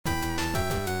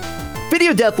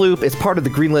Video Deathloop is part of the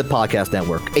Greenlit Podcast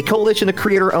Network, a coalition of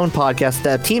creator-owned podcasts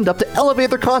that have teamed up to elevate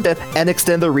their content and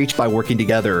extend their reach by working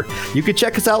together. You can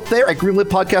check us out there at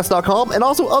greenlitpodcast.com and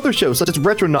also other shows such as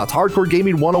Retronauts, Hardcore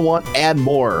Gaming 101, and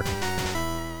more.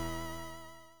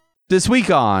 This week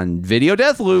on Video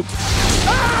Deathloop.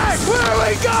 Hey, where are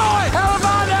we going? Hell if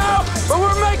I know, but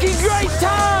we're making great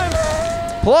time.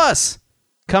 Plus,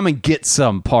 come and get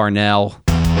some, Parnell.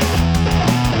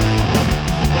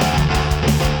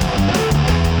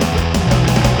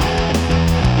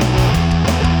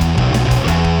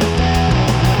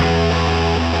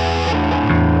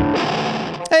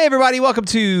 Hey everybody, welcome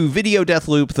to Video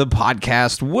Deathloop, the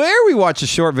podcast where we watch a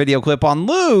short video clip on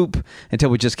loop until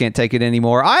we just can't take it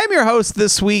anymore. I am your host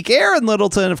this week, Aaron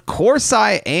Littleton. Of course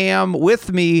I am.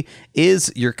 With me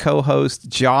is your co-host,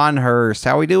 John Hurst.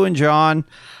 How we doing, John?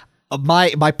 My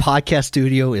podcast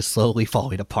studio is slowly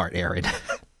falling apart, Aaron.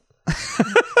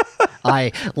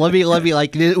 Let me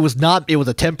it was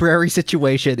a temporary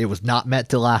situation. It was not meant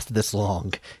to last this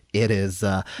long. It is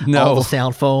all the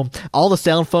sound foam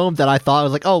that I thought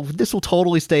was like, oh, this will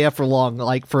totally stay up for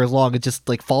as long. It's just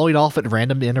like falling off at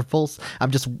random intervals.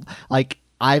 I'm just like,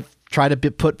 I've tried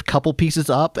to put a couple pieces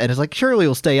up and it's like, surely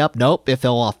it'll stay up. Nope, it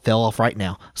fell off right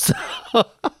now. So,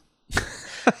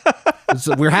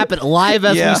 so we're happening live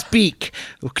as we speak.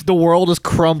 The world is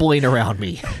crumbling around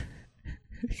me.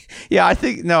 Yeah, I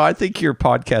think your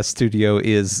podcast studio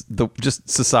is just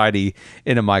society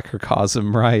in a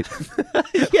microcosm, right?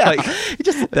 Yeah,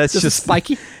 that's just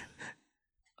spiky.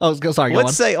 Oh, sorry.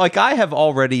 Let's say, like, I've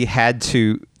already had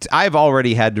to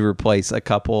replace a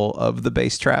couple of the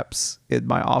bass traps in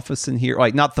my office in here,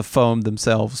 like not the foam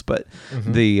themselves, but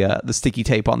the sticky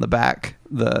tape on the back,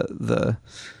 the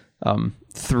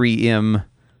 3M.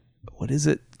 What is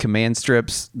it? Command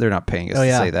strips. They're not paying us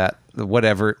to say that.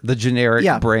 The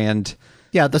generic brand.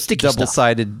 Yeah, the sticky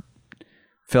double-sided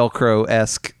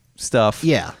Velcro-esque stuff.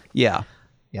 Yeah.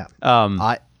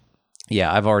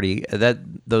 I've already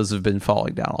those have been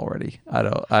falling down already.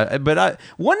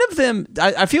 One of them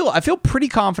I feel pretty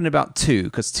confident about two,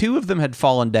 because two of them had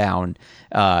fallen down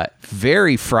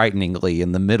very frighteningly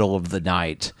in the middle of the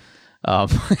night. How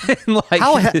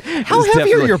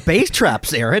heavy are your bass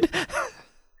traps, Aaron?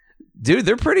 Dude,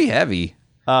 they're pretty heavy.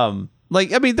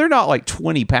 They're not like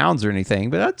 20 pounds or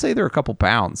anything, but I'd say they're a couple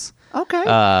pounds.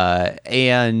 Okay.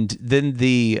 And then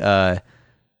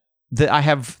I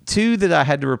have two that I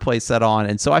had to replace that on,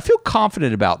 and so I feel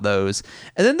confident about those.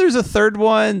 And then there's a third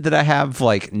one that I have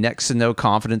like next to no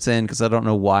confidence in, because I don't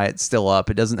know why it's still up.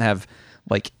 It doesn't have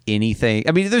like anything.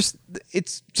 I mean,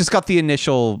 it's just got the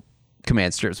initial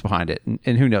command strips behind it,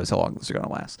 and who knows how long this is going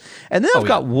to last. And then I've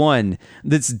got one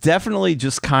that's definitely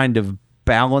just kind of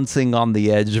balancing on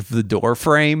the edge of the door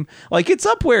frame. Like, it's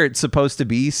up where it's supposed to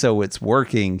be, so it's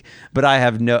working, but I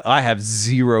have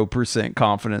 0%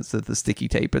 confidence that the sticky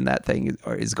tape in that thing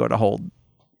is going to hold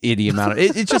any amount of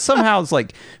it just somehow is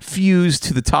like fused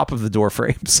to the top of the door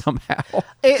frame somehow.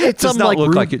 It does not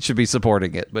look like it should be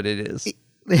supporting it, but it is.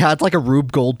 Yeah, it's like a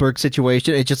Rube Goldberg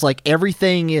situation. It's just like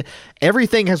everything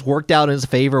has worked out in his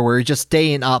favor, where he's just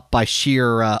staying up by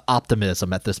sheer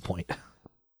optimism at this point.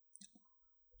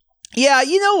 Yeah,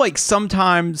 like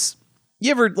sometimes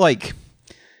you ever like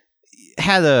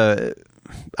had a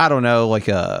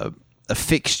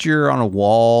fixture on a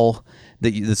wall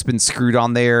that's been screwed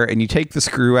on there, and you take the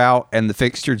screw out and the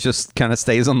fixture just kind of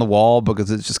stays on the wall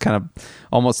because it's just kind of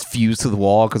almost fused to the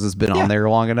wall because it's been on there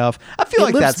long enough. I feel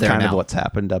like that's kind of what's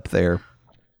happened up there.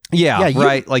 Yeah,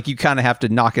 right. Like you kind of have to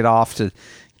knock it off to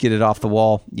get it off the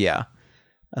wall. Yeah,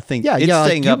 I think it's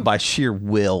staying up by sheer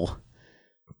will.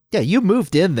 Yeah, you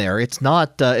moved in there. It's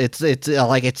not. It's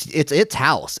its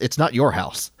house. It's not your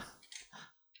house.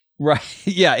 Right.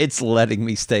 Yeah, it's letting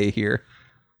me stay here.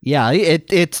 Yeah,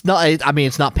 it's not. I mean,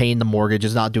 it's not paying the mortgage.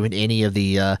 It's not doing any of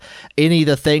the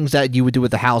things that you would do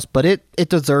with the house. But it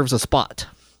deserves a spot.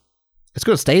 It's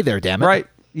going to stay there. Damn it. Right.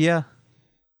 Yeah.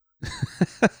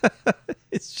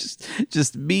 It's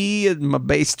just me and my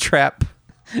bass trap.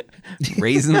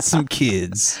 Raising some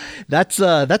kids. That's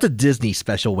a Disney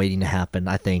special waiting to happen,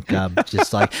 I think.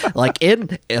 Just like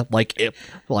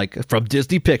from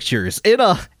Disney Pictures in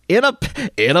a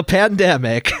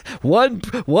pandemic, one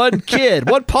kid,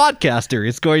 one podcaster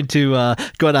is going to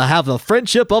have the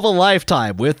friendship of a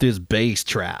lifetime with his bass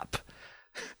trap.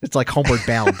 It's like Homeward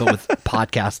Bound, but with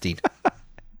podcasting.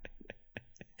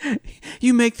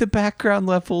 You make the background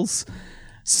levels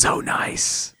so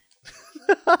nice.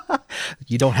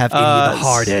 You don't have any of the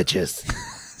hard edges.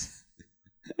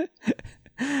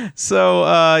 So,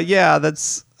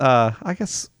 that's, I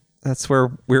guess That's where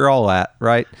we're all at,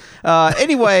 right?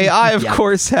 Anyway, I, of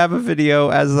course, have a video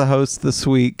as the host this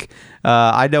week.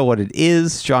 I know what it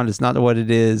is. John does not know what it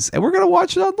is. And we're going to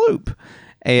watch it on loop.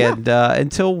 And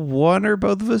until one or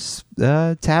both of us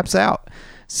taps out.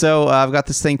 So I've got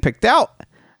this thing picked out.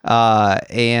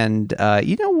 And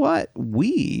you know what?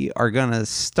 We are going to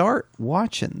start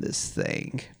watching this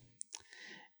thing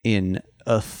in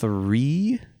a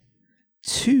 3,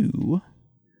 2,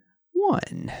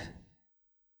 1.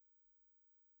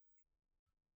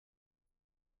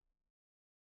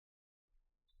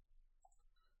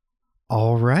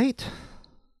 All right.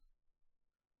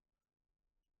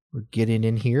 We're getting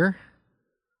in here.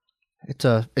 It's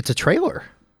a trailer.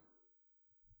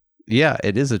 Yeah,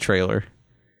 it is a trailer.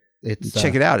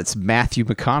 Check it out. It's Matthew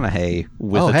McConaughey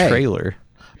with a trailer.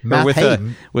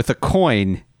 With a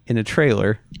coin in a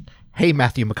trailer. Hey,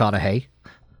 Matthew McConaughey.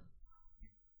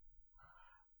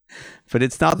 But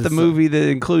it's not the movie that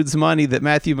includes money that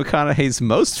Matthew McConaughey's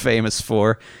most famous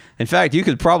for. In fact, you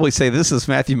could probably say this is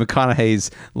Matthew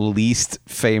McConaughey's least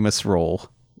famous role.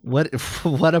 What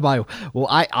am I? Well,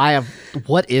 I have.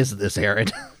 What is this, Aaron?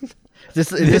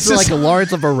 This is like a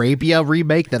Lawrence of Arabia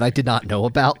remake that I did not know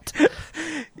about.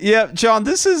 Yeah, John,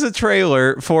 this is a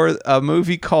trailer for a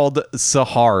movie called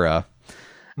Sahara.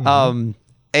 Mm-hmm.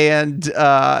 And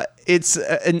it's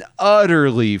an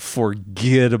utterly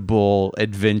forgettable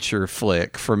adventure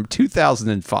flick from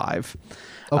 2005.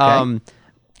 Okay.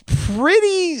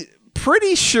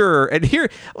 Pretty sure. And here,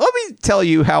 let me tell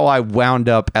you how I wound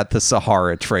up at the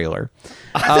Sahara trailer.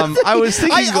 I was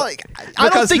thinking I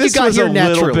don't think you got here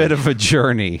naturally. A little bit of a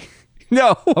journey.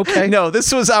 No. Okay. No,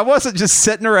 I wasn't just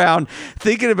sitting around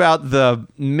thinking about the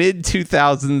mid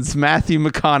 2000s Matthew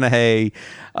McConaughey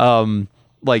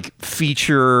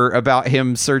feature about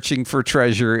him searching for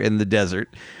treasure in the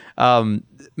desert.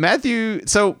 Matthew,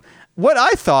 so what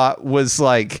I thought was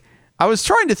I was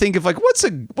trying to think of what's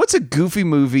a goofy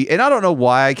movie, and I don't know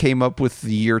why I came up with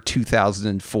the year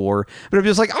 2004, but I'm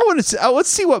just like, let's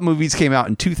see what movies came out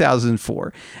in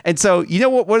 2004. And so, you know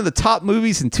what one of the top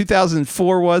movies in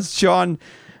 2004 was, John?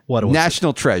 What was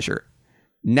National it? Treasure.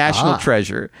 National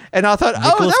Treasure. And I thought,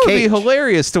 Nicolas that would Cage. be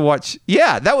hilarious to watch.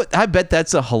 Yeah, I bet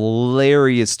that's a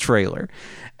hilarious trailer.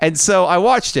 And so I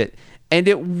watched it. And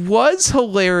it was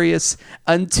hilarious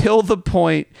until the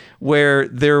point where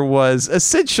there was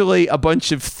essentially a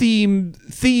bunch of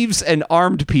thieves and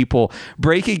armed people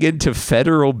breaking into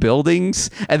federal buildings.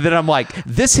 And then I'm like,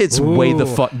 this hits way the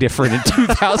fuck different in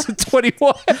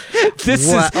 2021.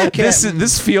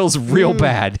 This feels real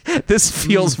bad. This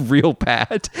feels real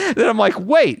bad. Then I'm like,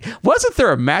 wait, wasn't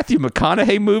there a Matthew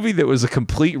McConaughey movie that was a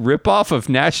complete ripoff of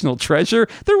National Treasure?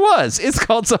 There was. It's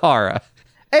called Sahara.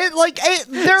 And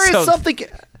there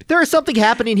is something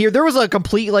happening here. There was a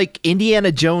complete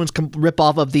Indiana Jones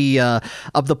ripoff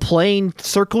of the plane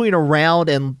circling around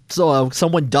and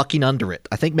someone ducking under it.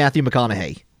 I think Matthew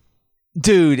McConaughey.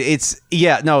 Dude,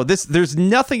 there's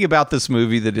nothing about this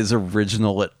movie that is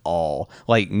original at all.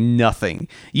 Nothing.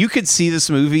 You could see this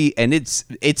movie and it's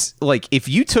like if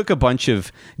you took a bunch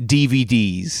of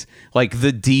DVDs,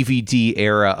 the DVD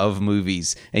era of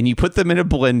movies, and you put them in a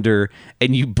blender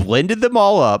and you blended them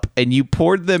all up and you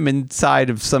poured them inside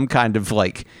of some kind of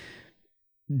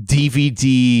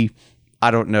DVD,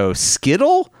 I don't know,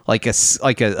 skittle, a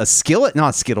skillet,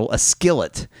 not skittle, a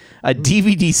skillet, a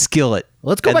DVD skillet.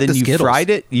 Let's go back to Skittles. And then you fried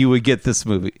it, you would get this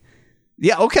movie.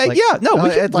 Yeah, okay,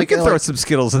 we can throw some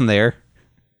Skittles in there.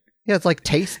 Yeah, it's like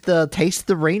taste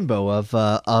the rainbow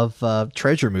of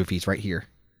treasure movies right here.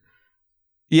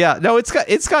 Yeah, no, it's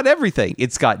got everything.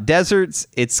 It's got deserts,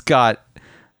 it's got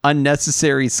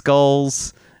unnecessary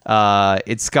skulls.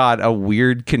 It's got a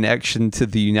weird connection to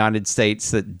the United States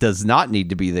that does not need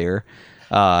to be there.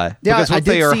 Because what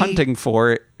they are hunting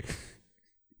for.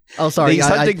 Oh, sorry. He's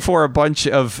hunting for a bunch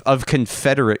of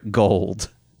Confederate gold.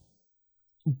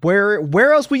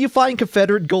 Where else will you find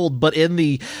Confederate gold but in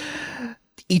the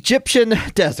Egyptian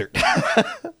desert?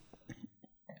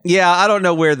 Yeah, I don't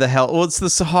know where the hell. Well, it's the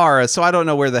Sahara, so I don't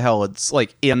know where the hell it's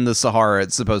in the Sahara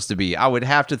it's supposed to be. I would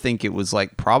have to think it was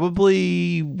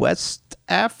probably West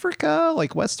Africa,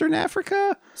 Western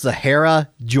Africa. Sahara,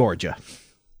 Georgia.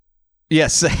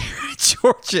 Yes, Sahara,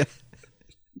 Georgia.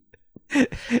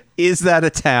 Is that a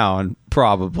town?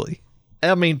 Probably.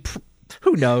 I mean,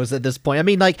 who knows at this point? I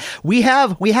mean, we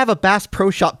have a Bass Pro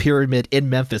Shop pyramid in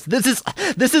Memphis. This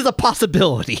is a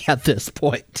possibility at this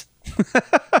point.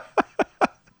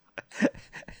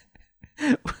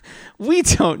 We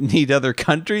don't need other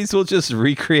countries. We'll just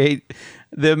recreate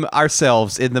them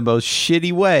ourselves in the most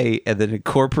shitty way and then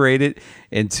incorporate it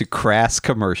into crass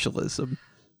commercialism.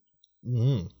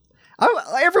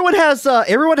 Everyone has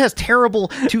terrible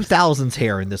 2000s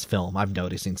hair in this film. I'm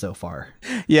noticing so far.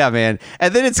 Yeah, man.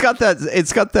 And then it's got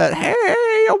that. Hey,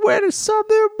 I went to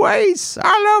Southern ways.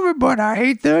 I love it, but I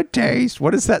hate the taste.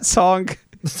 What is that song?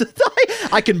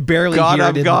 I can barely God, hear it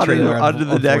I'm in God the trailer. under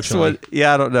the next one.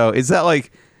 Yeah, I don't know. Is that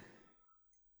like?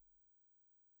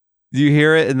 Do you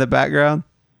hear it in the background?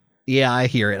 Yeah, I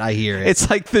hear it. It's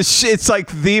like it's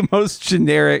like the most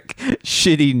generic,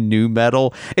 shitty new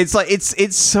metal. It's like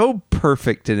it's so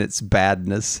perfect in its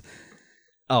badness.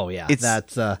 Oh yeah,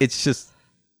 it's just.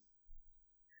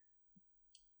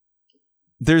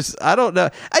 I don't know.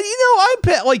 I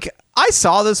bet I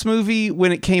saw this movie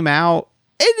when it came out,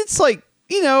 and it's like,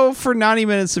 for 90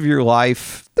 minutes of your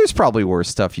life, there's probably worse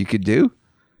stuff you could do.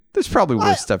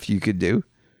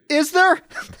 Is there?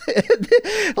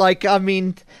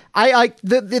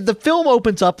 The film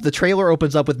opens up. The trailer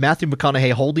opens up with Matthew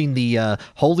McConaughey holding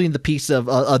the piece of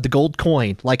the gold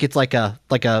coin, like it's like a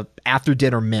after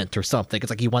dinner mint or something. It's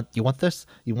like, you want this?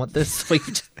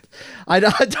 I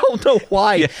don't know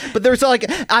why, yeah. But there's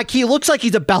he looks like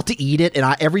he's about to eat it,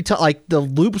 and every time the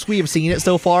loops we have seen it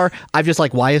so far, I'm just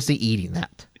like, why is he eating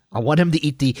that? I want him to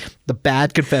eat the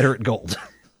bad Confederate gold.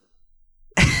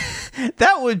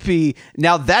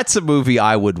 That's a movie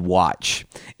I would watch,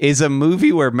 is a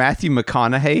movie where Matthew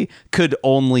McConaughey could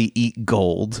only eat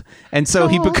gold. And so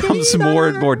he becomes more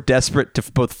and more desperate to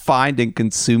both find and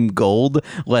consume gold,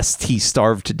 lest he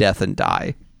starve to death and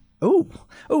die. Oh,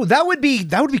 that would be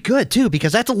good too,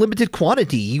 because that's a limited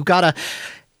quantity.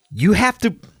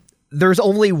 There's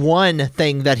only one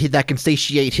thing that can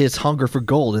satiate his hunger for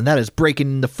gold, and that is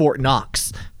breaking into Fort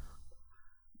Knox.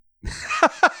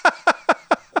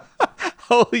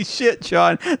 Holy shit,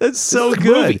 John. That's so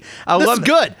good. This is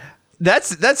good.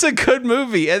 That's a good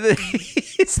movie. And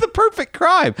it's the perfect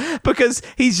crime, because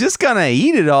he's just going to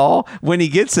eat it all. When he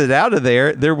gets it out of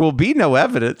there, there will be no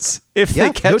evidence if they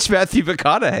catch Matthew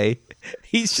McConaughey.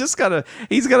 He's going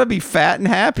to be fat and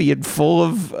happy and full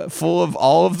of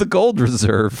all of the gold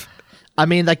reserve. I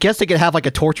mean, I guess they could have like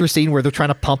a torture scene where they're trying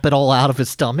to pump it all out of his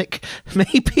stomach,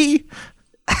 maybe.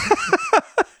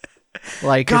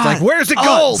 God. It's like, where's the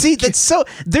gold? See, that's so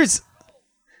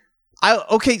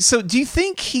so do you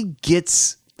think he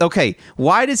gets,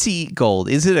 why does he eat gold?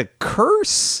 Is it a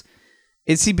curse?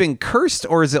 Is he been cursed,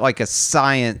 or is it like a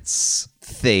science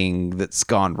thing that's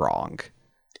gone wrong?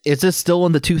 Is this still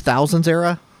in the 2000s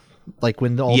era? Like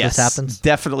when all this happens?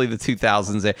 Definitely the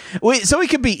 2000s era. Wait, so it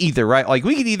could be either, right? Like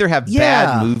we could either have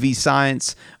bad movie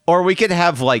science, or we could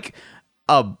have like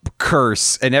a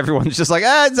curse, and everyone's just like,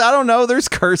 I don't know, there's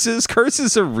curses.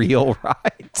 Curses are real,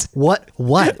 right? What?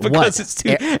 Because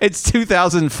it's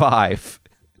 2005.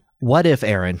 What if,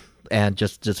 Aaron, and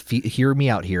just hear me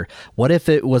out here, what if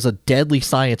it was a deadly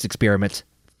science experiment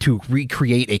to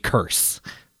recreate a curse?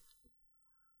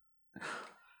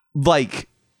 Like,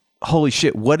 holy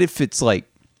shit, what if it's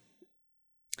like,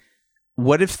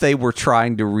 what if they were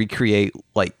trying to recreate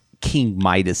like King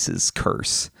Midas's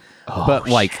curse? But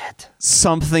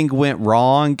something went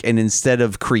wrong, and instead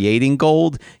of creating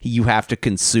gold, you have to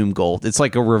consume gold. It's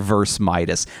like a reverse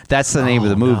Midas. That's the name of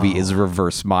the movie, is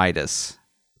Reverse Midas.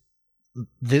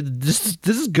 This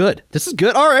is good. This is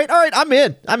good. All right. I'm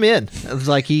in. It's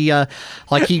like he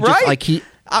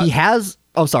has.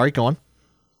 Oh, sorry. Go on.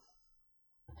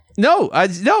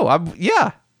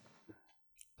 Yeah.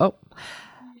 Oh,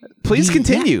 please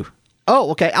continue. Yeah.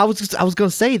 Oh, okay. I was going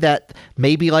to say that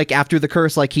maybe like after the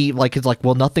curse, he's like,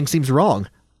 well, nothing seems wrong.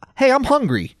 Hey, I'm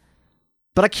hungry,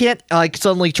 but I can't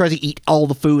suddenly try to eat all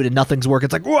the food and nothing's working.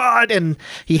 It's like, what? And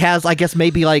he has, I guess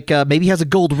maybe he has a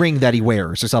gold ring that he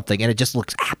wears or something, and it just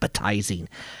looks appetizing.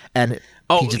 And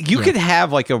you could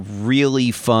have like a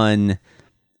really fun,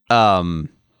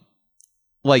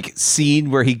 scene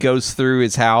where he goes through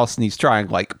his house and he's trying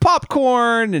like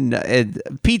popcorn and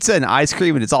pizza and ice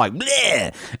cream, and it's all like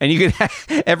bleh! And you can have,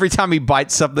 every time he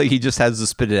bites something, he just has to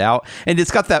spit it out, and it's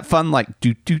got that fun like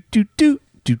do do do do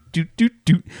do do do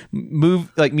do movie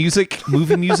music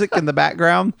in the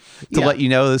background to let you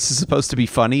know this is supposed to be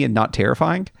funny and not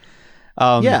terrifying.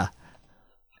 And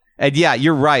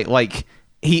you're right. Like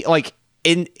he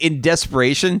in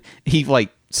desperation, he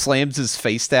slams his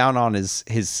face down on his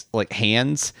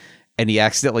hands, and he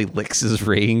accidentally licks his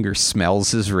ring or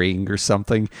smells his ring or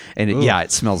something, and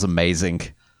it smells amazing.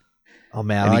 Oh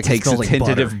man, and he takes a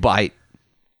tentative bite.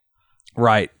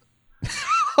 Right.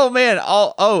 Oh man,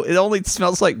 it only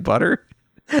smells like butter.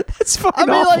 That's fucking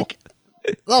awful.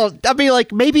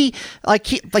 Maybe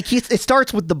it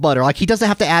starts with the butter. Like he doesn't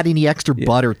have to add any extra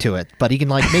butter to it, but he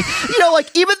can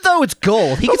even though it's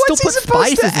gold, he can still put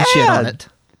spices and shit on it.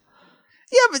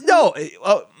 Yeah, but no.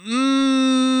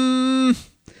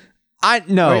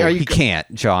 He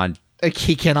can't, John.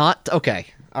 He cannot? Okay.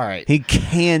 All right. He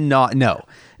cannot. No,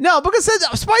 because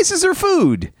spices are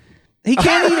food. He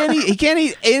can't eat he can't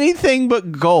eat anything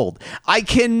but gold. I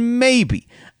can maybe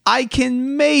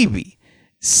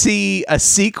see a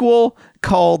sequel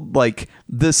called like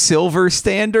The Silver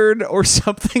Standard or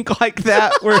something like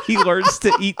that, where he learns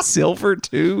to eat silver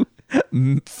too.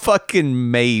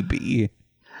 Fucking maybe.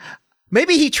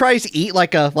 Maybe he tries to eat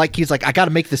he's like, I got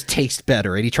to make this taste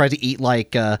better, and he tries to eat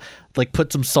like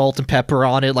put some salt and pepper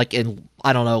on it, and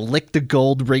I don't know, lick the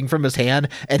gold ring from his hand,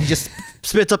 and he just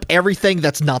spits up everything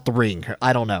that's not the ring.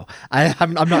 I don't know.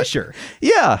 I'm not sure.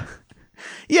 Yeah.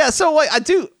 So like I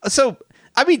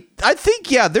think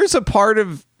there's a part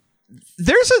of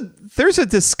there's a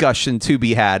discussion to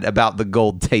be had about the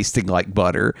gold tasting like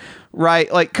butter,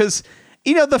 right? Like, because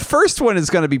the first one is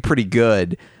going to be pretty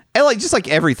good. And like just like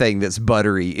everything that's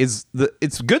buttery it's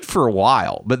good for a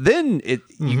while, but then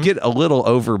you get a little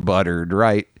over buttered,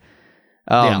 right?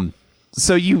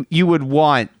 So you would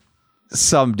want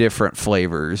some different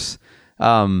flavors.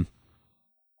 Oh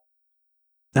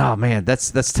man,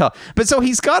 that's tough. But so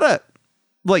he's gotta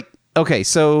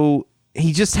so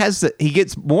he just he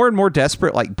gets more and more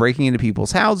desperate, like breaking into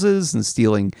people's houses and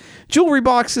stealing jewelry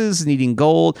boxes and eating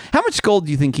gold. How much gold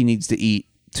do you think he needs to eat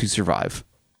to survive?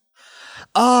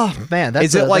 Oh man,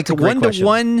 that's like a great question.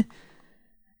 1-to-1?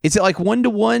 Is it like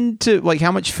 1-to-1 to like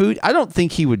how much food? I don't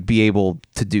think he would be able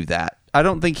to do that. I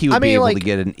don't think he would be able to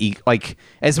get like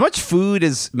as much food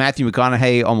as Matthew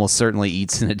McConaughey almost certainly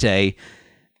eats in a day.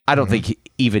 I don't think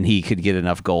even he could get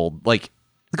enough gold. Like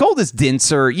the gold is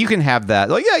denser. You can have that.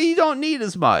 Like you don't need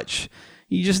as much.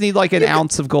 You just need like an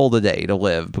ounce of gold a day to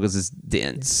live because it's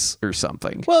dense or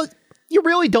something. Well, you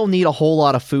really don't need a whole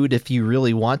lot of food if you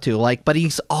really want to, but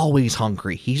he's always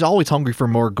hungry. He's always hungry for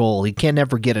more gold. He can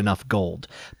never get enough gold.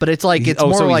 But it's like, it's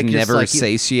more so like he's never like,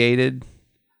 satiated.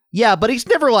 Yeah, but he's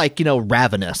never like,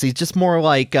 ravenous. He's just more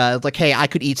like, hey, I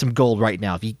could eat some gold right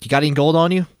now. If you got any gold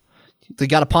on you? You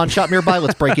got a pawn shop nearby?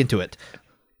 Let's break into it.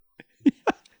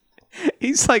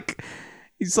 He's like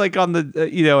on the,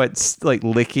 it's like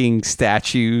licking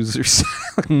statues or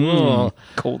something.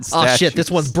 Cold statues. Oh, shit,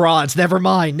 this one's bronze. Never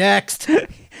mind. Next.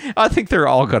 I think they're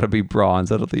all going to be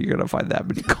bronze. I don't think you're going to find that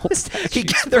many gold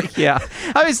statues. Yeah.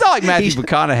 I mean, it's not like Matthew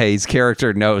McConaughey's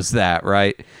character knows that,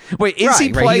 right? Wait, is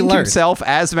he playing himself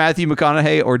as Matthew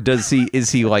McConaughey, or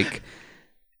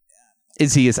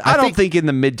I don't think in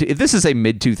the if this is a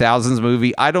mid-2000s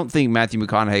movie, I don't think Matthew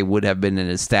McConaughey would have been an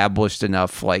established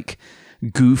enough, like,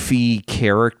 goofy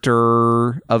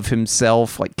character of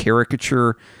himself, like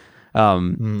caricature,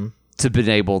 to been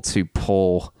able to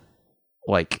pull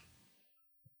like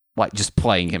just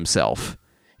playing himself.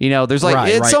 There's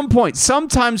like some point,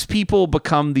 sometimes people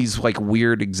become these like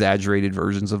weird, exaggerated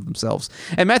versions of themselves.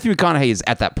 And Matthew McConaughey is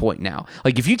at that point now.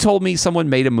 Like if you told me someone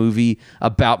made a movie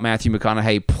about Matthew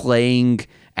McConaughey playing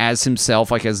as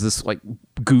himself, like as this like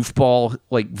goofball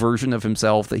like version of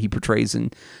himself that he portrays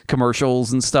in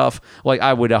commercials and stuff, like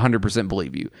I would 100%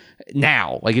 believe you.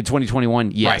 Now, like in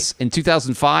 2021, yes. Right. In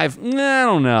 2005, I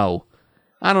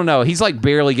don't know. He's like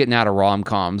barely getting out of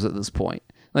rom-coms at this point.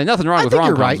 Like nothing wrong with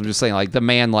rom-coms. Right. I'm just saying like the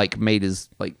man like made his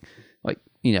like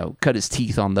cut his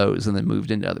teeth on those and then moved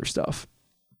into other stuff.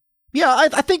 Yeah,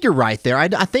 I think you're right there. I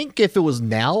think if it was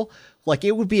now, like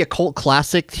it would be a cult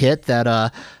classic hit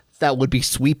that would be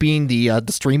sweeping the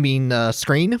streaming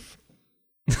screen.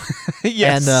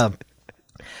 Yes.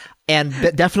 And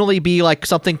definitely be like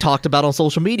something talked about on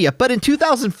social media. But in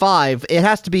 2005, it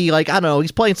has to be like, I don't know,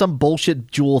 he's playing some bullshit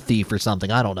jewel thief or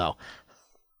something. I don't know.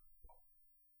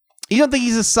 You don't think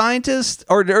he's a scientist?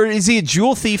 Or is he a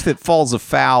jewel thief that falls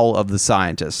afoul of the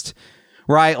scientist?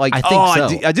 Right? Like, I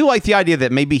think so. I do like the idea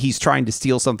that maybe he's trying to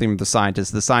steal something from the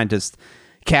scientist. The scientist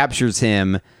captures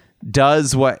him,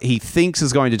 does what he thinks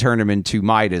is going to turn him into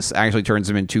Midas, actually turns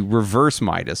him into reverse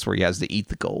Midas, where he has to eat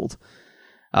the gold.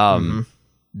 Then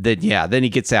he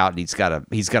gets out and he's got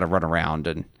to run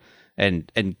around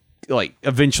and like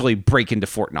eventually break into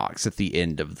Fort Knox at the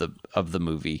end of the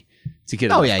movie to get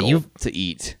gold to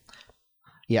eat.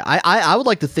 Yeah, I would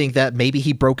like to think that maybe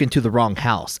he broke into the wrong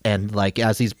house, and like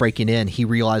as he's breaking in, he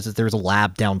realizes there's a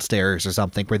lab downstairs or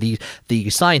something where the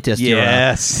scientist,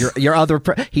 your other,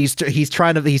 he's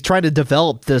trying to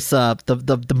develop this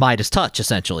the Midas touch,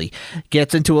 essentially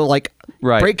gets into it,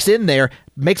 breaks in there,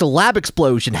 makes a lab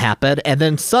explosion happen, and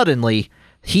then suddenly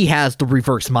he has the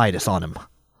reverse Midas on him.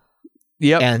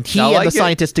 Yep, and he and the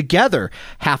scientist together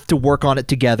have to work on it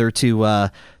together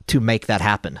to make that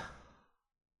happen.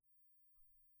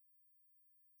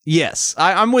 Yes,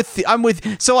 I'm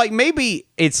with. So like maybe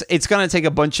it's going to take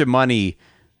a bunch of money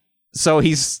So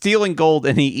he's stealing gold,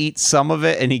 and he eats some of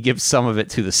it, and he gives some of it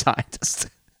to the scientist.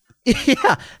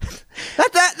 Yeah.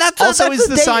 Is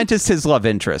the scientist his love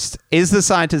interest? Is the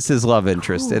scientist his love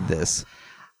interest in this?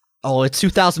 Oh, it's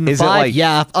 2005.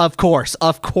 Yeah, of course,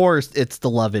 it's the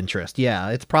love interest. Yeah,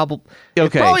 it's probably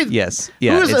okay. Yes,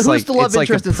 yeah. Who's the love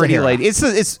interest? Like a pretty lady. It's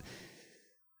is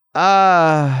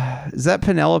that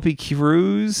Penelope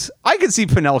Cruz? I could see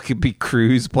Penelope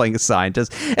Cruz playing a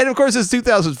scientist, and of course it's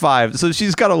 2005, so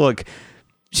she's got to look.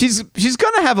 She's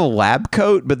gonna have a lab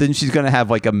coat, but then she's gonna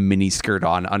have like a mini skirt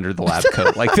on under the lab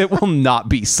coat. Like that will not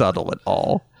be subtle at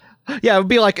all. Yeah, it would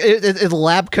be like it's a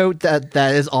lab coat that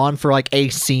is on for like a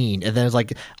scene, and then it's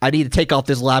like, I need to take off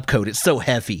this lab coat. It's so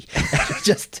heavy.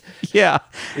 Just yeah,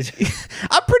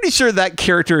 I'm pretty sure that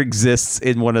character exists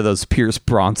in one of those Pierce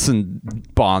Brosnan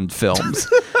Bond films.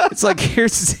 It's like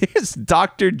here's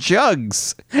Dr.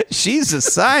 Jugs. She's a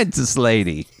scientist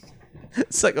lady.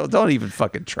 It's like, oh, don't even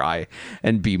fucking try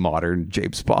and be modern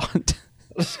James Bond.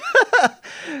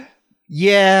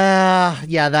 Yeah,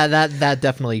 that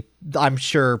definitely. I'm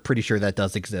pretty sure that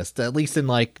does exist. At least in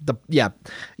like the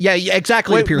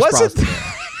exactly. Wait, Pierce Brosnan.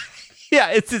 Yeah,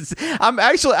 it's.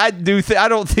 I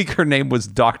don't think her name was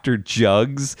Dr.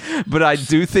 Jugs, but I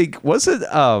do think was it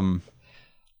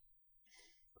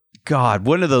God,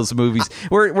 one of those movies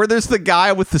where there's the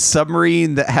guy with the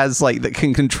submarine that has like that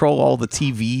can control all the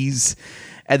TVs.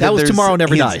 And that was Tomorrow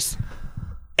Never Dies.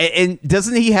 And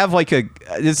doesn't he have like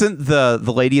isn't the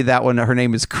lady of that one, her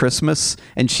name is Christmas,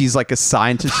 and she's like a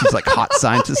scientist, she's like hot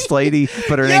scientist lady,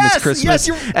 but her name is Christmas.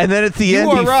 Yes, and then at the end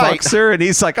he fucks her and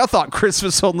he's like, I thought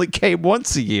Christmas only came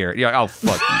once a year. You're like, oh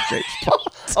fuck you, James Bond.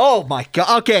 Oh my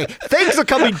God. Okay. Things are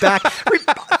coming back.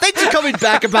 Things are coming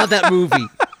back about that movie.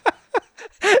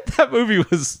 That movie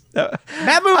was that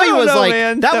movie was like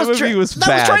man. That movie was bad.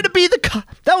 That was trying to be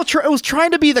it was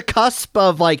trying to be the cusp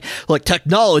of like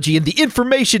technology and the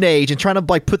information age, and trying to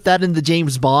like put that into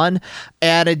James Bond,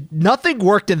 and nothing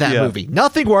worked in that movie.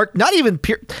 Nothing worked. Not even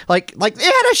like it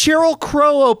had a Sheryl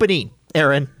Crow opening.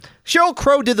 Aaron, Sheryl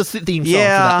Crow did the theme song for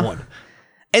that one.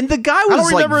 And the guy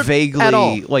was like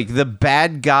vaguely like the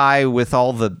bad guy with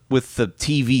the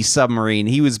TV submarine.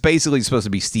 He was basically supposed to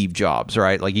be Steve Jobs,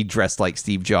 right? Like he dressed like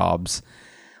Steve Jobs.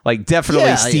 Like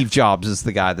definitely Steve Jobs is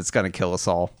the guy that's going to kill us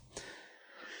all.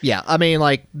 Yeah, I mean,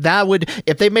 like that would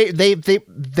if they made they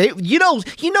you know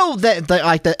that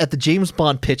like at the James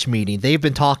Bond pitch meeting they've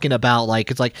been talking about like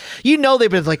it's like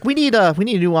they've been like we need a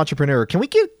new entrepreneur. Can we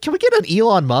get an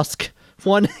Elon Musk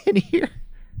one in here?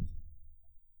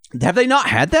 Have they not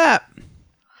had that?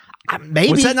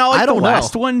 Maybe. Was that not like I don't the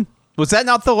last one? Was that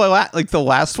not the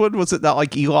last one? Was it not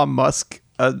like Elon Musk,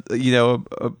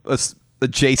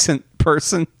 adjacent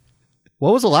person?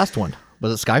 What was the last one?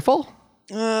 Was it Skyfall?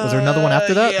 Was there another one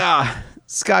after that? Yeah,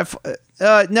 Skyfall.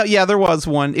 No, yeah, there was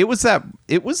one. It was that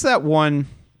one.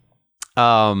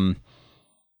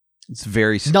 It's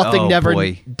very nothing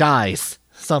never dies.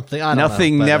 Something. I don't know.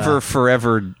 Nothing never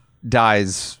forever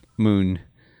dies. Moon.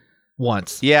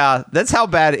 Once. Yeah, that's how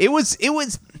bad it was. It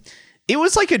was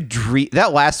like a dream.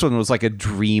 That last one was like a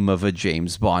dream of a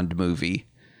James Bond movie.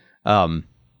 Is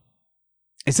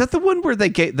that the one where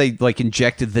they like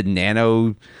injected the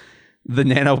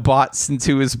nanobots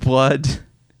into his blood?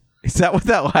 Is that what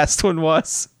that last one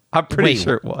was? I'm pretty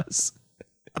sure it was.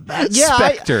 Yeah,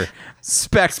 Spectre.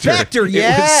 Spectre.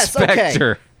 Yes.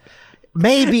 Spectre. Okay.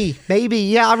 Maybe,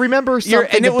 yeah, I remember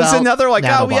something. And it was another like,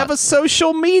 Nanobot. we have a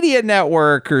social media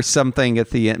network or something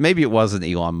at the end. Maybe it wasn't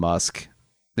Elon Musk.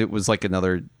 It was like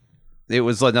another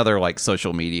like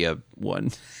social media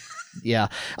one. Yeah,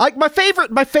 like my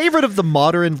favorite of the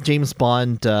modern James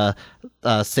Bond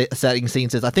setting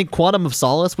scenes is I think Quantum of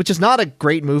Solace, which is not a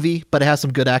great movie, but it has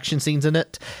some good action scenes in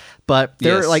it. But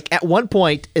they're like at one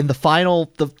point in the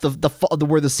final,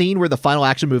 where the scene where the final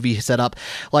action movie is set up,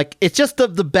 like it's just the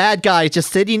bad guy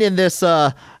just sitting in this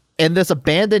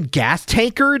abandoned gas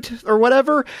tankard or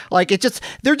whatever. Like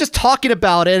they're just talking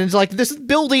about it, and it's like this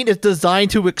building is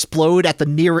designed to explode at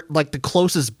the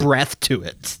closest breath to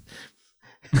it.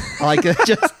 Like it's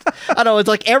just, I don't know. It's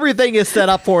like everything is set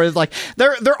up for it. It's like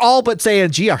they're all but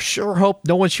saying, "Gee, I sure hope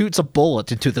no one shoots a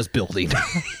bullet into this building."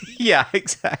 Yeah,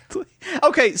 exactly.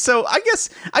 Okay, so I guess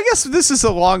this is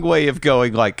a long way of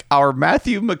going. Like our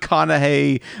Matthew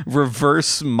McConaughey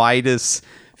reverse Midas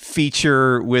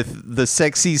feature with the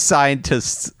sexy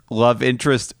scientist love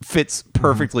interest fits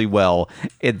perfectly well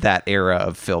in that era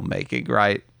of filmmaking,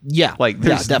 right? Yeah, like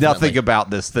there's nothing about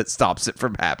this that stops it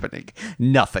from happening.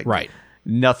 Nothing. Right.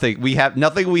 Nothing we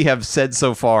have said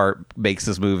so far makes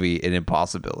this movie an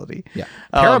impossibility. Yeah.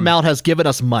 Paramount has given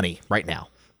us money right now.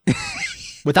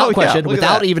 Without question,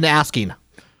 without even asking.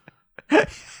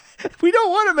 We don't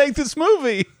want to make this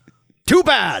movie. Too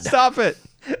bad. Stop it.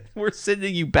 We're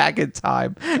sending you back in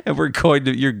time, and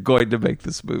you're going to make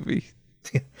this movie.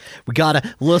 We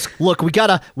gotta look. We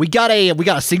got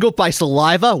a single by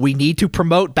Saliva. We need to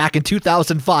promote back in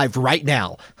 2005 right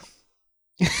now.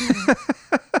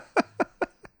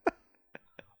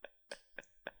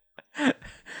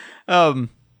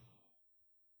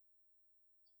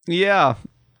 Yeah,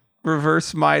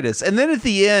 reverse Midas, and then at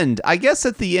the end,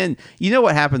 you know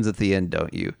what happens at the end,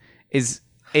 don't you? Is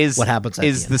what happens?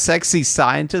 The sexy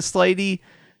scientist lady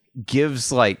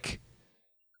gives like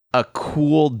a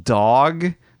cool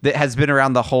dog that has been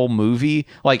around the whole movie.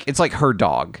 Like it's like her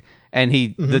dog, and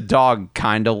the dog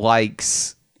kind of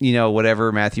likes,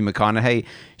 whatever Matthew McConaughey.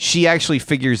 She actually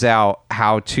figures out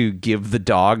how to give the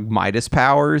dog Midas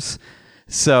powers.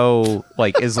 So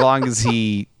like as long as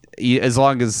he's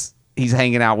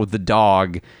hanging out with the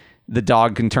dog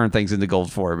can turn things into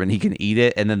gold for him, and he can eat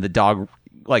it. And then the dog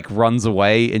like runs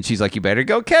away, and she's like, "You better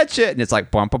go catch it." And it's like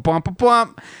bump, bump, bump,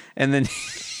 bump, and then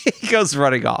he goes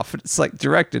running off. It's like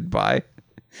directed by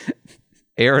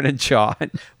Aaron and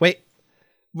Sean. Wait.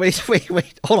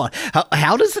 Hold on.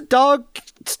 How does the dog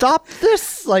stop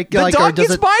this? Dog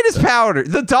gets Midas powder.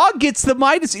 The dog gets the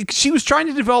Midas. She was trying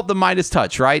to develop the Midas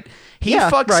touch, right? He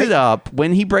fucks it up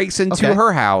when he breaks into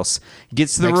her house,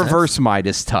 gets the reverse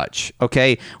Midas touch,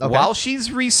 okay? While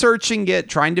she's researching it,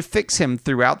 trying to fix him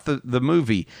throughout the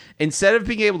movie, instead of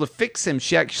being able to fix him,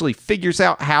 she actually figures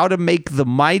out how to make the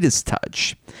Midas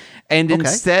touch. And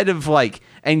instead of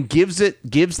and gives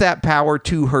that power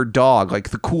to her dog, like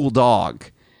the cool dog.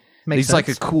 He's like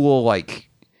a cool,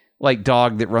 like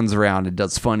dog that runs around and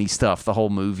does funny stuff the whole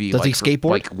movie. Does he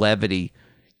skateboard? Like levity.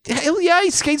 Hell yeah, he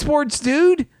skateboards,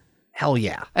 dude. Hell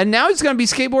yeah. And now he's going to be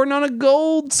skateboarding on a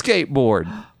gold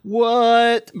skateboard.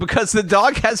 What? Because the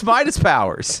dog has Midas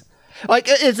powers. Like,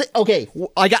 is it okay?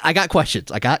 I got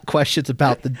questions. I got questions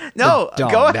about the dog.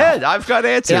 Go ahead. I've got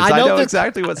answers. I know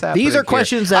exactly what's happening. These are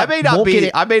questions that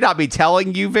I may not be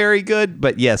telling you very good,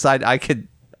 but yes, I could.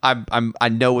 I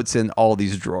know what's in all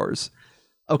these drawers.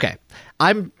 Okay,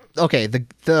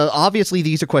 The obviously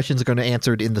these are questions that are going to be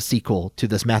answered in the sequel to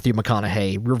this Matthew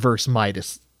McConaughey reverse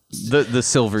Midas. The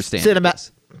Silver Standard.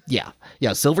 Yeah,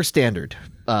 Silver Standard.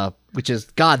 Which is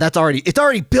it's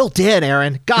already built in,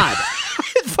 Aaron. God.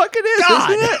 It fucking is,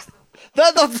 God. isn't it?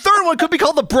 The third one could be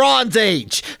called the Bronze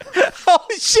Age.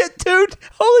 Holy shit, dude.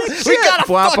 Holy shit. We got a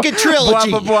fucking trilogy.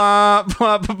 You already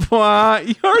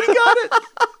got it.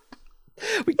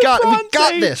 We got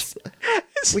this.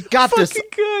 We got this. Fucking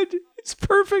good. It's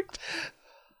perfect.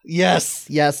 Yes.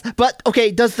 But okay,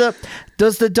 is the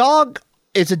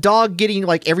dog getting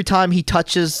like every time he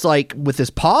touches like with his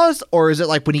paws, or is it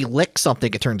like when he licks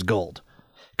something it turns gold?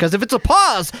 Because if it's a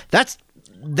paws,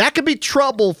 that could be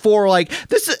trouble for like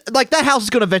this. Like that house is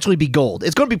going to eventually be gold.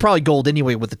 It's going to be probably gold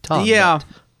anyway with the tongue. Yeah, but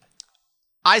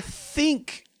I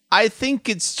think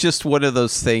it's just one of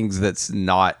those things that's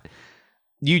not.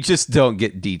 You just don't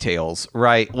get details,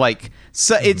 right? Like,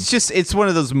 so it's one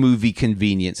of those movie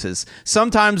conveniences.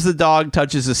 Sometimes the dog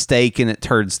touches a steak and it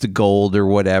turns to gold or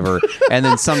whatever, and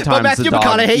then sometimes Matthew the dog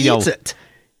McConaughey eats it.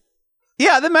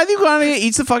 Yeah, then Matthew McConaughey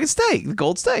eats the fucking steak, the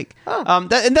gold steak. Oh.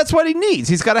 And that's what he needs.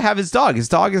 He's got to have his dog. His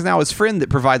dog is now his friend that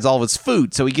provides all of his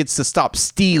food, so he gets to stop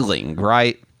stealing,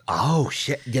 right? Oh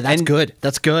shit! Yeah, that's good.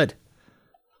 That's good.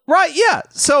 Right? Yeah.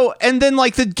 So, and then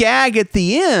like the gag at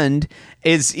the end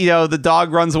is, the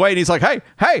dog runs away and he's like,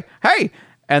 hey,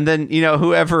 and then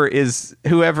whoever is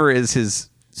his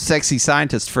sexy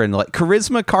scientist friend, like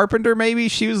Charisma Carpenter, maybe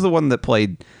she was the one that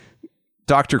played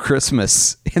Dr.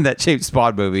 Christmas in that James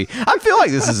Bond movie. I feel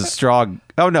like this is a strong.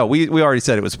 Oh no, we already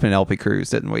said it was Penelope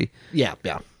Cruz, didn't we? Yeah.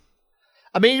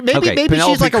 I mean, maybe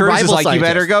Penelope she's like Cruz a rival is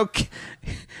like,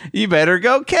 you better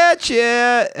go catch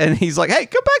it, and he's like, hey,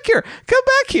 come back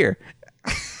here.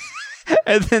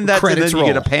 And then you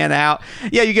get a pan out.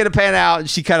 Yeah, you get a pan out, and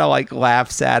she kind of like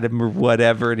laughs at him or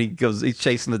whatever, and he's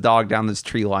chasing the dog down this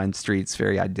tree-lined street. It's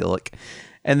very idyllic.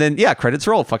 And then credits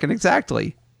roll. Fucking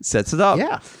exactly. Sets it up.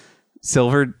 Yeah.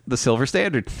 The Silver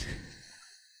Standard.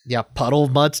 Yeah, Puddle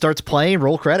of Mud starts playing.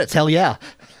 Roll credits. Hell yeah.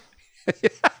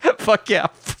 Fuck yeah.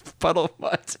 Puddle of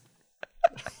Mud.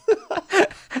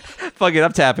 Fuck it,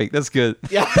 I'm tapping. That's good.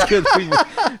 Yeah, that's good.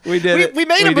 We did it. We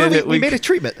made a movie. We made a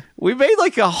treatment. We made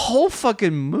like a whole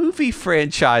fucking movie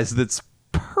franchise that's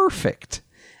perfect.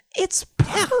 It's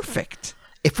perfect.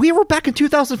 If we were back in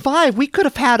 2005, we could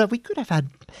have had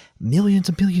millions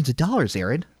and millions of dollars,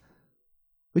 Aaron.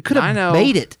 We could have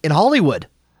made it in Hollywood.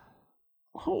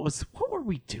 What were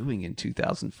we doing in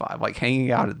 2005? Like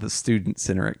hanging out at the student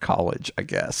center at college, I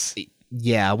guess.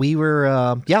 Yeah, we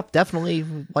were. Definitely.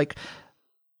 Like,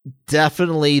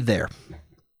 Definitely there.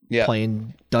 Yeah.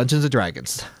 Playing Dungeons and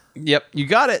Dragons. Yep, you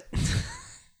got it.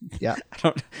 Yeah.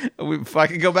 If I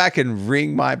could go back and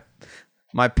wring my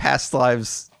past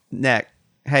lives neck,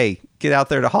 hey, get out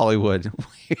there to Hollywood.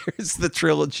 Here's the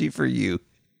trilogy for you.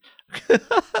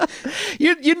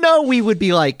 You know we would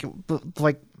be like,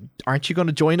 aren't you going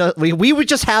to join us? We would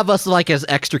just have us like as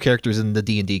extra characters in the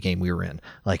D&D game we were in.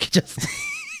 Like just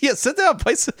yeah, sit down,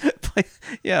 play.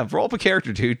 Yeah, roll up a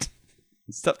character, dude.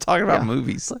 Stop talking about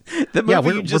movies. The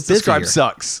movie you just described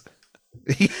sucks.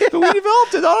 But we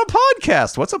developed it on a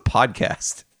podcast. What's a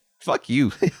podcast? Fuck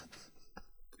you.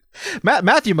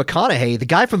 Matthew McConaughey, the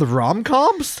guy from the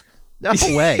rom-coms? No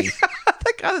way.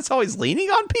 That guy that's always leaning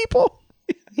on people?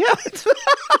 Yeah.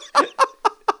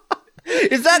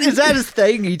 Is that his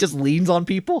thing? He just leans on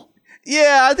people?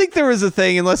 Yeah, I think there was a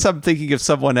thing, unless I'm thinking of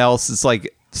someone else. It's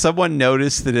like someone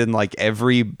noticed that in like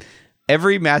every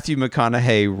Matthew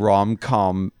McConaughey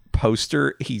rom-com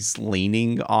poster, he's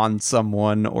leaning on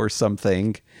someone or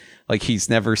something. Like he's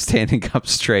never standing up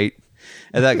straight.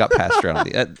 And that got passed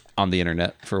around on the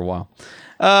internet for a while.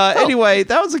 Anyway,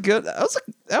 I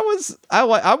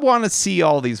want to see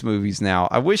all these movies now.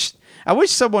 I wish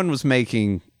someone was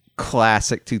making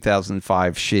classic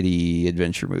 2005 shitty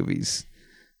adventure movies.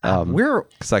 We're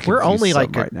only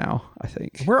like right now, I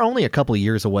think we're only a couple of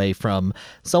years away from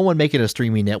someone making a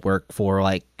streaming network for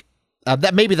like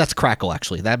that. Maybe that's Crackle.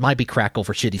 Actually, that might be Crackle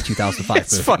for shitty 2005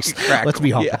 it's movies. Crackle, let's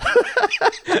be honest.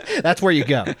 Yeah. That's where you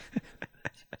go.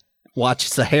 Watch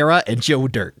Sahara and Joe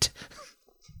Dirt.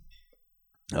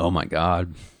 Oh my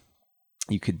God,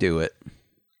 you could do it.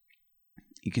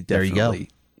 You could definitely. There you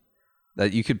go.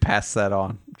 That you could pass that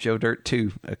on. Joe Dirt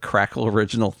 2, a Crackle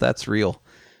original. That's real.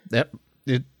 Yep.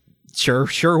 It sure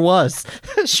was.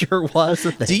 Sure was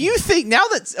a thing. Do you think now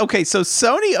that okay, so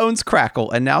Sony owns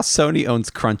Crackle and now Sony owns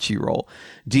Crunchyroll.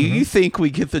 Do you think we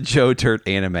get the Joe Dirt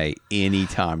anime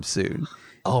anytime soon?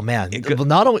 Oh man! Well,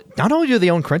 not only do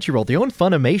they own Crunchyroll, they own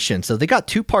Funimation. So they got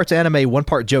 2 parts anime, 1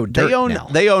 part Joe Dirt.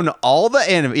 They own all the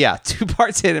anime. Yeah, 2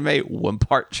 parts anime, 1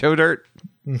 part Joe Dirt.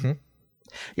 Mm-hmm.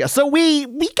 Yeah. So we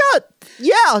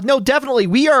got definitely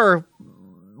we're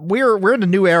in a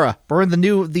new era. We're in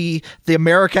the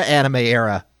America anime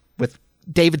era with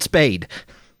David Spade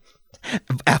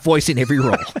voicing every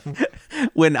role.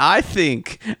 When I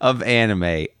think of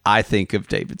anime, I think of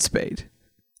David Spade.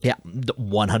 Yeah,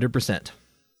 100%.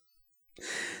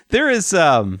 There is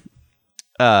there's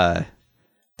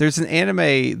an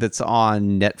anime that's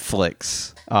on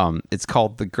Netflix. It's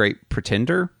called The Great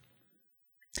Pretender.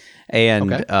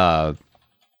 And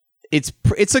it's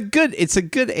a good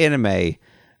anime.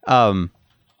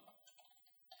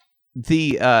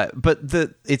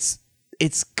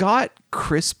 It's got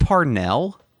Chris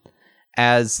Parnell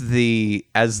as the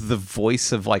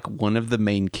voice of like one of the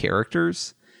main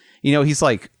characters. You know,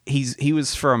 he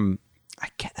was from I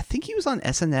think he was on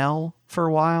SNL for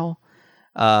a while.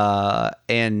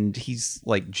 And he's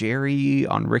like Jerry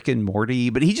on Rick and Morty,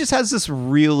 but he just has this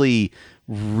really,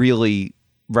 really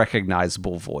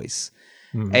recognizable voice.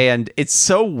 Mm-hmm. And it's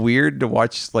so weird to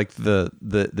watch like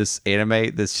this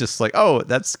anime that's just like, oh,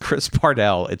 that's Chris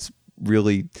Parnell. It's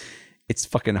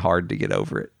fucking hard to get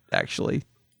over it, actually.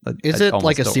 Is it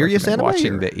like a serious anime?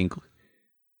 Watching the English.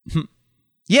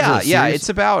 Yeah. It's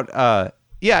about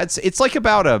it's like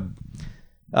about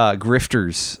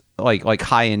grifters, like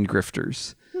high-end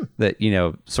grifters that, you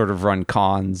know, sort of run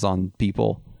cons on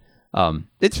people.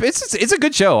 It's a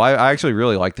good show. I actually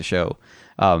really like the show.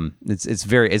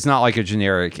 It's not like a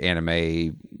generic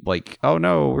anime like, oh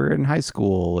no, we're in high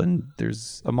school and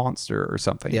there's a monster or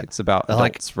something. Yeah. It's about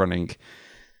adults running,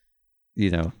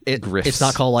 you know, grifts. It's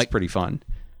not called like it's pretty fun.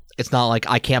 It's not like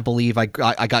I can't believe I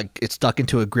got it stuck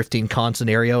into a grifting con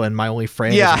scenario and my only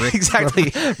friend is Rick,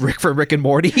 exactly. Rick from Rick and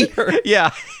Morty.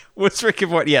 Yeah. What's Rick and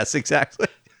Morty? Yes, exactly.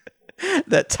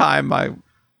 That time I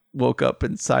woke up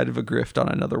inside of a grift on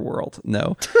another world.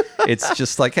 No, it's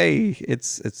just like, hey,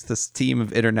 it's this team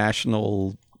of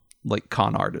international like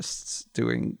con artists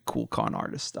doing cool con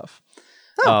artist stuff.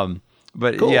 Oh.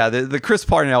 But cool. Yeah, the Chris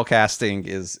Parnell casting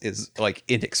is like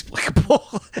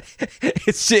inexplicable.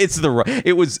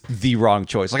 It was the wrong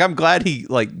choice. Like I'm glad he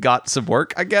like got some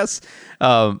work, I guess.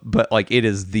 But like it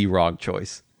is the wrong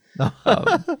choice.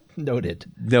 Noted.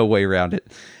 No way around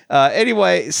it.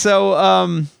 Anyway,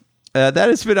 so that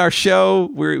has been our show.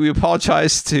 We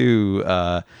apologize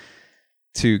to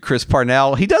Chris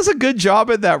Parnell. He does a good job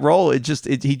in that role. He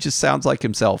just sounds like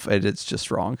himself, and it's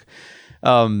just wrong.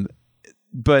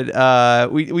 But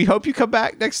we hope you come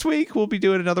back next week. We'll be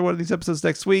doing another one of these episodes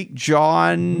next week.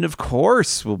 John, of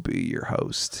course, will be your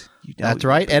host. That's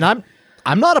right. And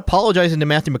I'm not apologizing to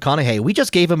Matthew McConaughey. We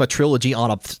just gave him a trilogy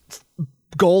on a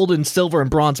gold and silver and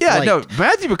bronze plate. Yeah, no,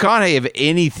 Matthew McConaughey, if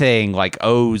anything, like,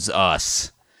 owes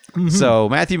us. Mm-hmm. So,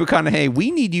 Matthew McConaughey,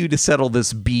 we need you to settle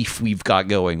this beef we've got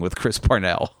going with Chris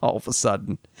Parnell all of a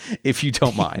sudden, if you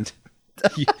don't mind.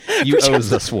 you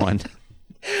owes us one.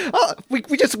 We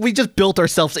just built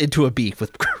ourselves into a beef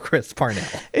with Chris Parnell.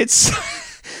 It's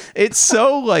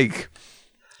so, like,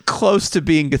 close to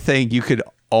being a thing you could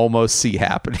almost see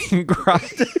happening,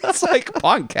 right? It's like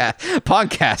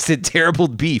Podcast had terrible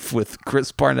beef with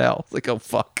Chris Parnell. Like, oh,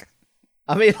 fuck.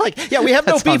 I mean, like, yeah, we have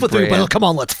no beef with you, but come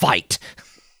on, let's fight.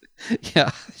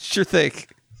 Yeah, sure thing.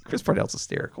 Chris Parnell's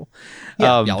hysterical.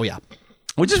 Yeah,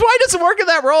 Which is why he doesn't work in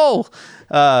that role.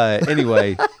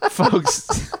 Anyway,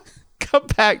 folks, come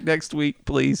back next week,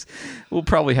 please. We'll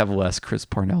probably have less Chris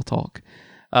Parnell talk.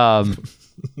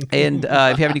 And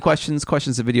if you have any questions at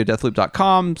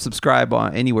videodeathloop.com. Subscribe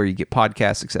on anywhere you get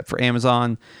podcasts except for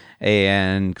Amazon.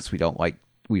 And because we don't want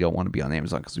to be on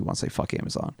Amazon because we want to say fuck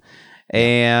Amazon.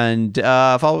 And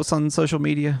follow us on social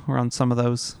media. We're on some of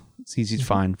those. It's easy to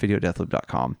find,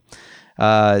 videodeathloop.com.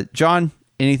 John,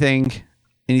 anything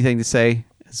to say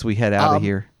as we head out of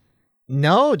here?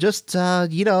 No, just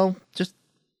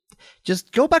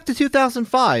just go back to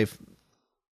 2005.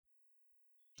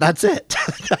 That's it.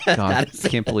 God, I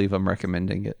can't believe I'm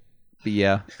recommending it. But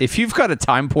yeah, if you've got a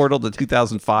time portal to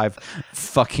 2005,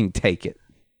 fucking take it.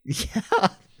 Yeah.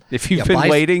 If you've been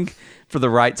waiting for the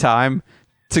right time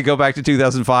to go back to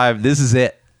 2005, this is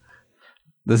it.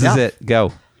 This is it.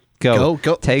 Go.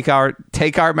 Take our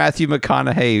Matthew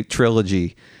McConaughey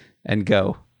trilogy and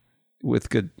go with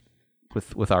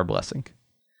our blessing.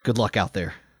 Good luck out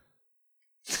there.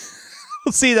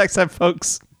 We'll see you next time,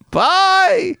 folks.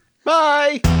 Bye.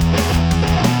 Bye.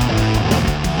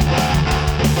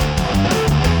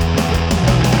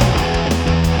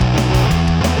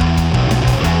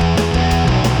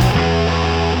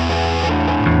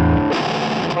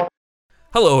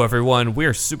 Hello everyone,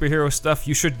 we're Superhero Stuff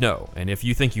You Should Know, and if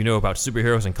you think you know about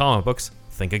superheroes and comic books,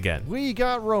 think again. We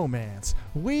got romance,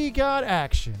 we got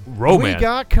action, Romance. We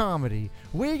got comedy,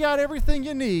 we got everything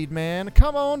you need, man.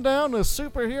 Come on down to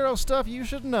Superhero Stuff You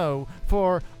Should Know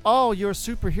for all your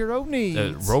superhero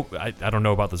needs. I don't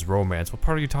know about this romance. What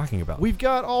part are you talking about? We've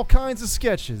got all kinds of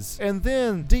sketches, and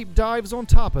then deep dives on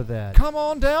top of that. Come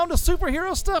on down to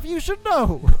Superhero Stuff You Should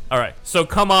Know. Alright, so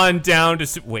come on down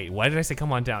to... Wait, why did I say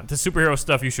come on down? To Superhero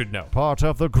Stuff You Should Know. Part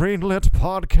of the Greenlit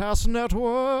Podcast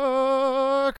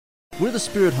Network. We're the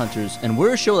Spirit Hunters, and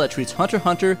we're a show that treats Hunter x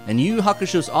Hunter and Yu Yu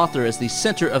Hakusho's author as the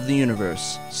center of the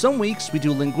universe. Some weeks we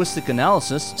do linguistic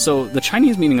analysis. So the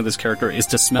Chinese meaning of this character is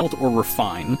to smelt or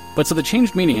refine, but so the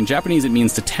changed meaning in Japanese it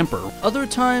means to temper. Other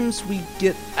times we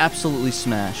get absolutely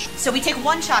smashed. So we take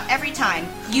one shot every time.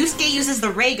 Yusuke uses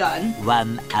the ray gun.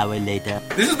 1 hour later.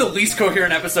 This is the least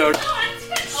coherent episode.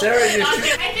 Sarah,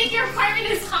 I think your apartment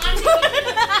is haunted.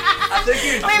 I think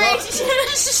you're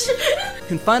You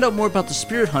can find out more about the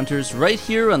Spirit Hunters right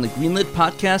here on the Greenlit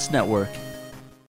Podcast Network.